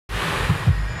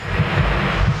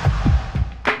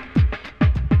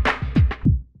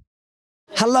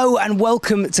Hello and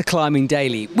welcome to Climbing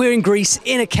Daily. We're in Greece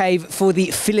in a cave for the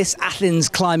Fyli Athens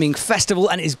Climbing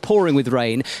Festival and it is pouring with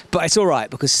rain, but it's all right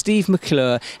because Steve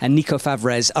McClure and Nico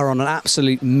Favresse are on an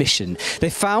absolute mission.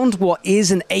 They found what is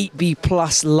an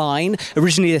 8B+ line.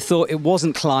 Originally they thought it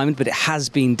wasn't climbed, but it has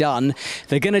been done.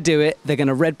 They're going to do it, they're going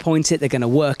to red point it, they're going to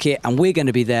work it, and we're going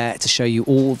to be there to show you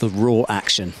all the raw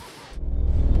action.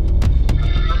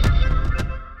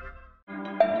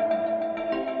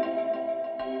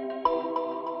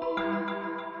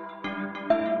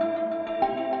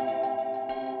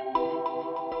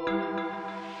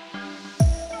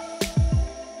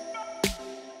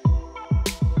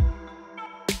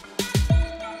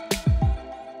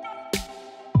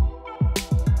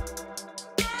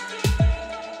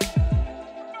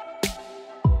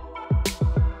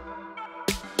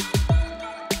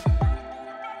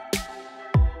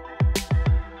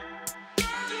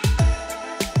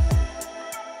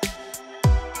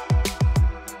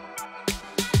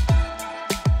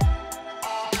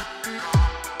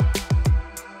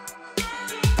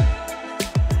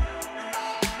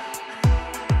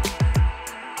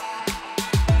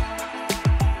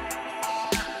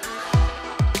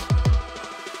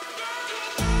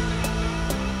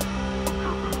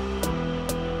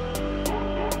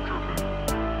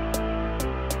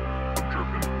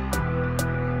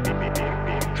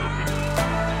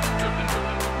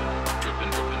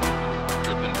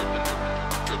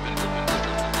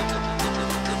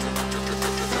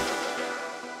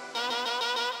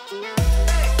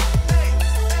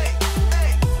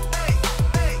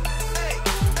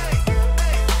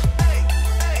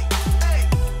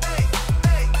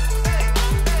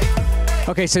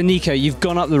 Okay, so Nico, you've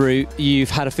gone up the route, you've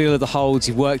had a feel of the holds,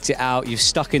 you've worked it out, you've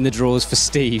stuck in the drawers for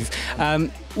Steve.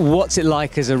 What's it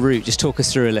like as a route? Just talk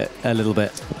us through a little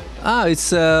bit. It's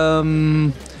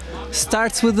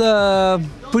starts with a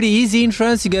pretty easy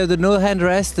entrance. You get the no hand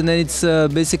rest, and then it's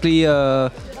basically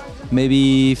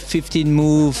maybe 15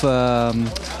 move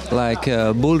like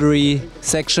bouldery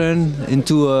section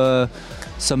into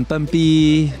some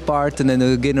pumpy part, and then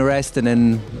again a rest, and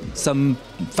then some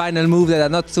final move that are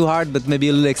not too hard but maybe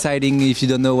a little exciting if you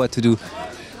don't know what to do.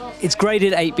 It's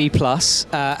graded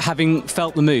 8B+, having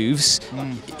felt the moves.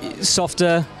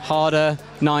 Softer, harder,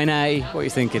 9A, what are you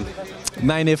thinking?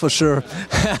 9A for sure.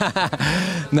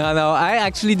 No, I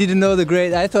actually didn't know the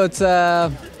grade. I thought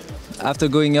after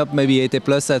going up maybe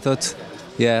 8A+, I thought,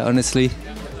 yeah, honestly.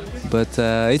 But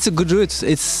it's a good route.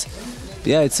 It's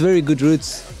very good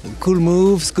route. Cool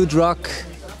moves, good rock,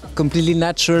 completely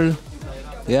natural.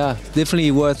 Yeah,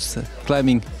 definitely worth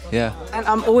climbing. Yeah. And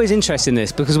I'm always interested in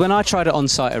this because when I try to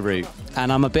on-site a route, and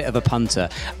I'm a bit of a punter,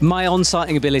 my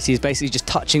on-sighting ability is basically just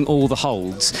touching all the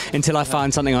holds until I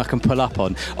find something I can pull up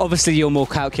on. Obviously, you're more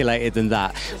calculated than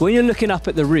that. When you're looking up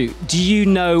at the route, do you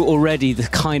know already the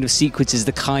kind of sequences,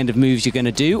 the kind of moves you're going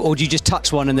to do, or do you just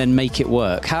touch one and then make it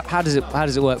work? How does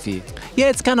it work for you? Yeah,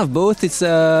 it's kind of both. It's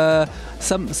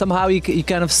somehow you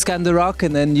kind of scan the rock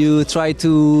and then you try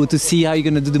to see how you're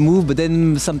going to do the move, but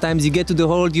then sometimes you get to the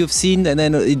hold you've seen and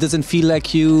then it doesn't feel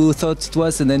like you thought it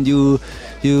was, and then you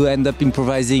end up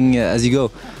improvising as you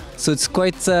go. So it's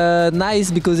quite nice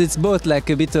because it's both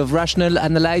like a bit of rational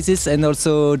analysis and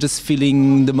also just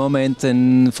feeling the moment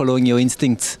and following your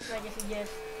instincts.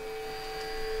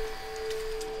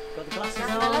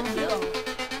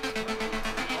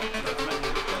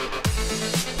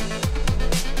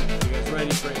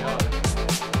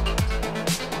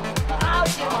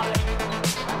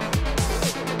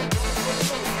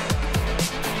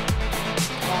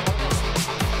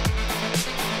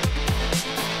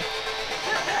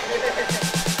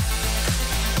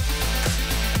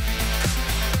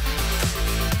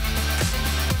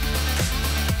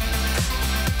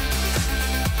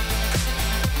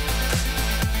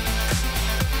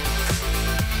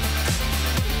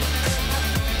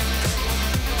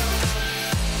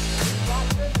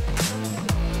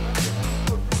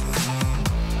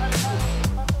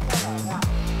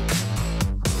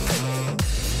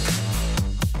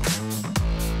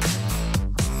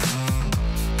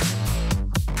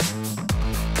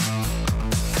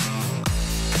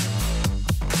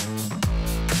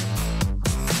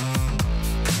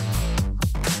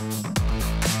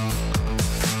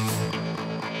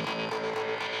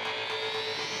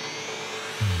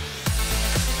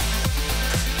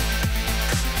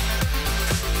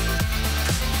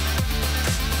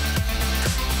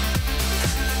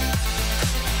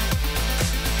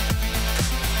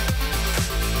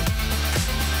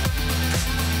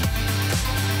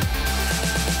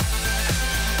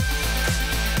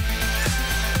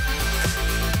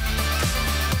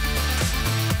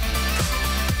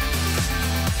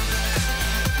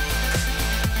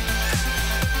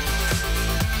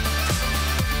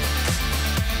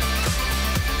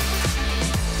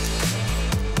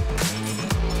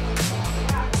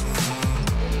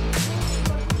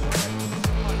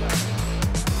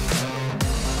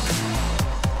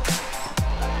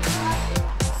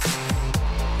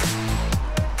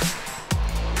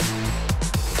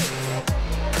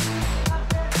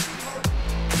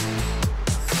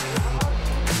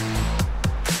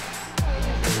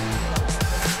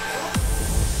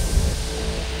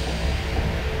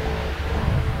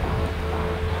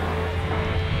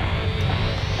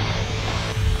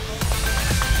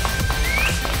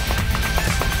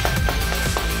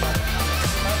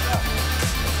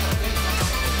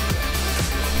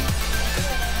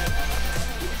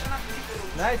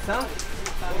 Nice, huh?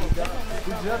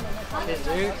 Good job. Cheers,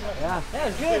 dude. Yeah. Yeah, it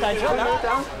was good. I enjoyed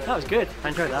that. That was good. I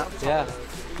enjoyed that. Yeah.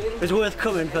 It was worth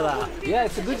coming for that. Yeah,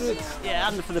 it's a good route. Yeah,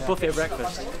 and for the buffet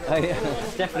breakfast. Oh, yeah.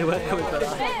 Definitely worth coming for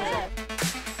that.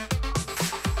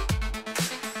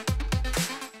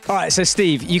 All right, so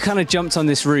Steve, you kind of jumped on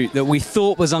this route that we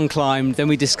thought was unclimbed, then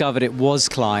we discovered it was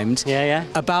climbed. Yeah.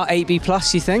 About 8B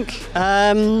plus, you think?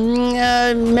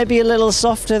 Maybe a little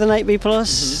softer than 8B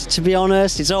plus, to be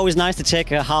honest. It's always nice to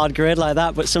take a hard grade like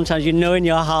that, but sometimes you know in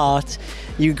your heart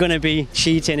you're going to be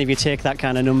cheating if you take that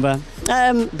kind of number.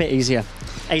 A bit easier.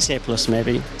 8A plus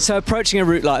maybe. So approaching a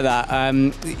route like that,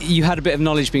 you had a bit of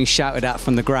knowledge being shouted at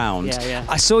from the ground. Yeah.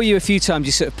 I saw you a few times,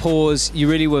 you sort of pause, you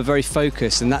really were very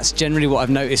focused, and that's generally what I've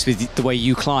noticed with the way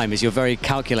you climb, is you're very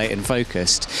calculated and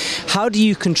focused. How do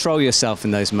you control yourself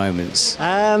in those moments?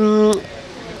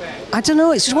 I don't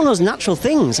know, it's just one of those natural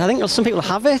things. I think some people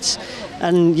have it,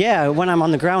 and yeah, when I'm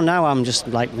on the ground now, I'm just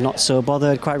like not so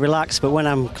bothered, quite relaxed, but when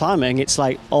I'm climbing, it's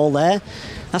like all there.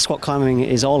 That's what climbing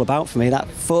is all about for me, that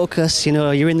focus, you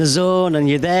know, you're in the zone and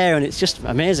you're there, and it's just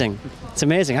amazing. It's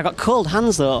amazing. I got cold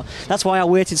hands though. That's why I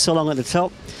waited so long at the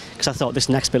top, because I thought this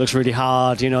next bit looks really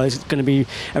hard, you know, it's going to be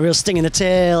a real sting in the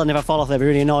tail, and if I fall off they'll be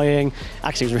really annoying.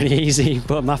 Actually, it's really easy,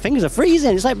 but my fingers are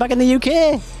freezing. It's like back in the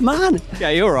UK, man. Yeah,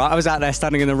 you're all right. I was out there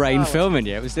standing in the rain filming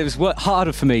you. It was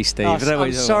harder for me, Steve.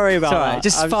 I'm sorry about that.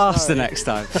 Just I'm faster sorry. next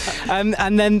time.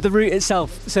 And then the route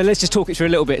itself. So let's just talk it through a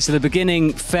little bit. So the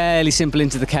beginning, fairly simple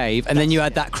into the cave, and then you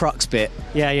had that crux bit.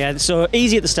 Yeah. So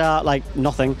easy at the start, like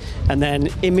nothing, and then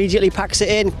immediately packs it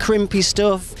in, crimpy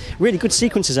stuff. Really good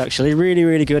sequences, actually.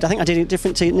 Really good. I think I did it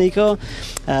different to Nico,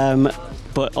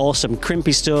 but awesome.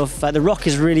 Crimpy stuff. The rock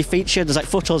is really featured. There's like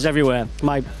footholds everywhere.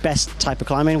 My best type of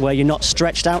climbing, where you're not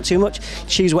stretched out too much.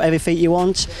 Choose whatever feet you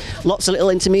want. Lots of little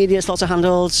intermediates, lots of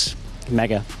handholds.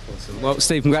 Mega. Awesome. Well,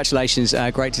 Steve, congratulations.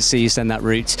 Great to see you send that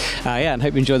route. And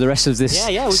hope you enjoy the rest of this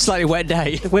slightly wet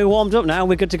day. We're warmed up now.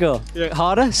 We're good to go.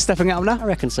 Harder? Stepping out now? I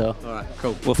reckon so. All right,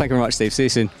 cool. Well, thank you very much, Steve. See you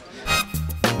soon.